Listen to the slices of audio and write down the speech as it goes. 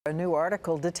A new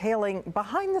article detailing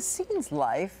behind-the-scenes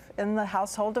life in the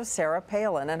household of Sarah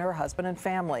Palin and her husband and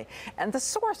family. And the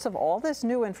source of all this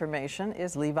new information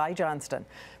is Levi Johnston,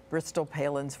 Bristol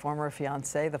Palin's former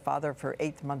fiancé, the father of her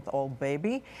 8-month-old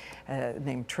baby,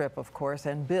 named Trip, of course.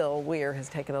 And Bill Weir has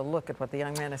taken a look at what the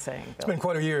young man is saying. Bill. It's been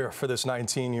quite a year for this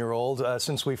 19-year-old.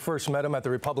 Since we first met him at the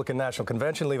Republican National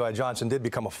Convention, Levi Johnston did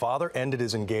become a father, ended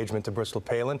his engagement to Bristol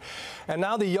Palin. And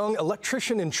now the young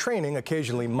electrician in training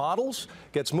occasionally models,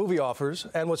 gets movie offers,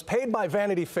 and was paid by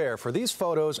Vanity Fair for these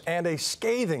photos and a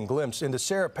scathing glimpse into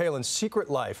Sarah Palin's secret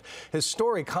life. His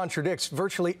story contradicts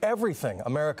virtually everything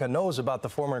America knows about the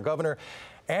former governor,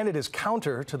 and it is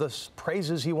counter to the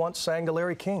praises he once sang to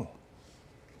Larry King.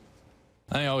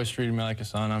 They always treated me like a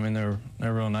son. I mean, they're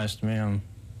real nice to me.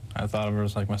 I thought of her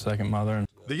as like my second mother.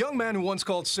 The young man who once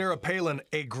called Sarah Palin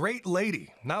a great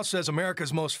lady now says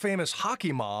America's most famous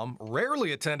hockey mom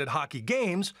rarely attended hockey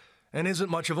games and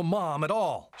isn't much of a mom at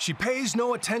all. She pays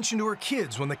no attention to her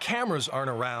kids when the cameras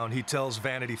aren't around, he tells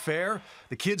Vanity Fair.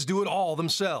 The kids do it all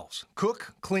themselves.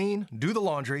 Cook, clean, do the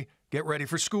laundry, get ready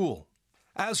for school.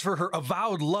 As for her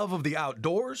avowed love of the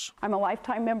outdoors, I'm a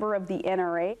lifetime member of the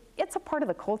NRA. It's a part of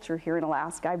the culture here in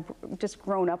Alaska. I've just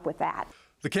grown up with that.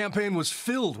 The campaign was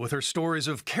filled with her stories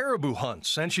of caribou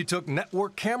hunts, and she took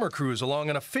network camera crews along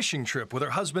on a fishing trip with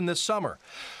her husband this summer.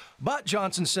 But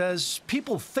Johnson says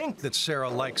people think that Sarah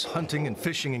likes hunting and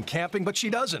fishing and camping, but she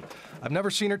doesn't. I've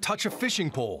never seen her touch a fishing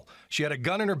pole. She had a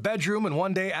gun in her bedroom and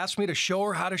one day asked me to show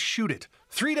her how to shoot it.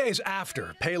 3 days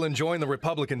after Palin joined the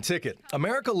Republican ticket,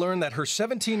 America learned that her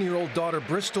 17-year-old daughter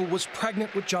Bristol was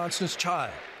pregnant with Johnston's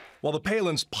child. While the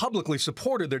Palins publicly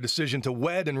supported their decision to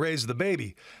wed and raise the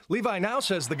baby, Levi now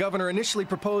says the governor initially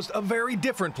proposed a very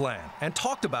different plan and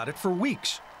talked about it for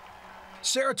weeks.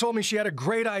 Sarah told me she had a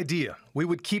great idea. We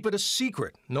would keep it a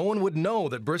secret. No one would know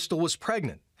that Bristol was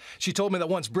pregnant. She told me that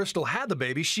once Bristol had the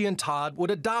baby, she and Todd would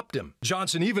adopt him.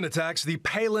 Johnson even attacks the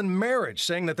Palin marriage,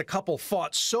 saying that the couple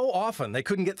fought so often they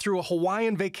couldn't get through a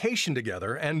Hawaiian vacation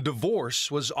together, and divorce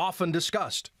was often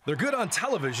discussed. They're good on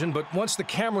television, but once the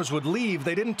cameras would leave,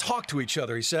 they didn't talk to each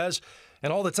other, he says.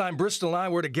 And all the time Bristol and I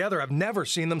were together, I've never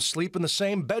seen them sleep in the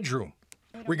same bedroom.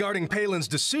 Regarding Palin's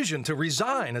decision to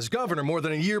resign as governor more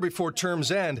than a year before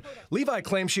term's end, Levi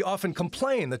claims she often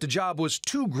complained that the job was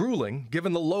too grueling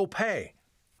given the low pay.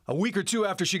 A week or two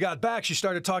after she got back, she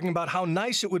started talking about how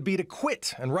nice it would be to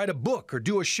quit and write a book or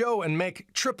do a show and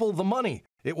make triple the money.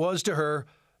 It was, to her,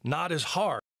 not as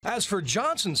hard. As for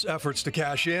Johnson's efforts to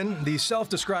cash in, the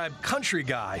self-described country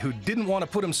guy who didn't want to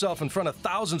put himself in front of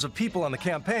thousands of people on the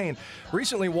campaign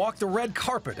recently walked the red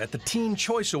carpet at the Teen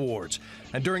Choice Awards,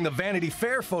 and during the Vanity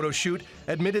Fair photo shoot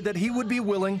admitted that he would be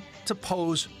willing to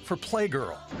pose for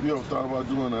Playgirl. You ever thought about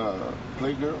doing a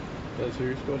Playgirl? That's a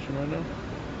serious question right now?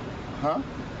 Huh?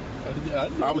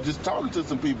 I was just talking to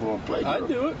some people on Playgirl. I'd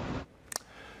do it.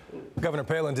 Governor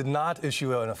Palin did not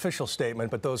issue an official statement,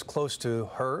 but those close to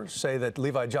her say that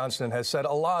Levi Johnston has said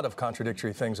a lot of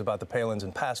contradictory things about the Palins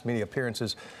in past media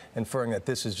appearances, inferring that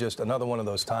this is just another one of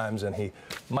those times and he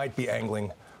might be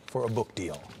angling for a book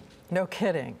deal. No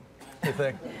kidding. You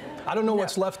think? I don't know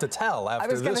what's left to tell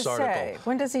after this article. Say,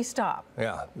 when does he stop?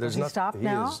 Yeah, there's does he stop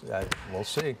now? We'll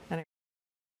see. Anyway.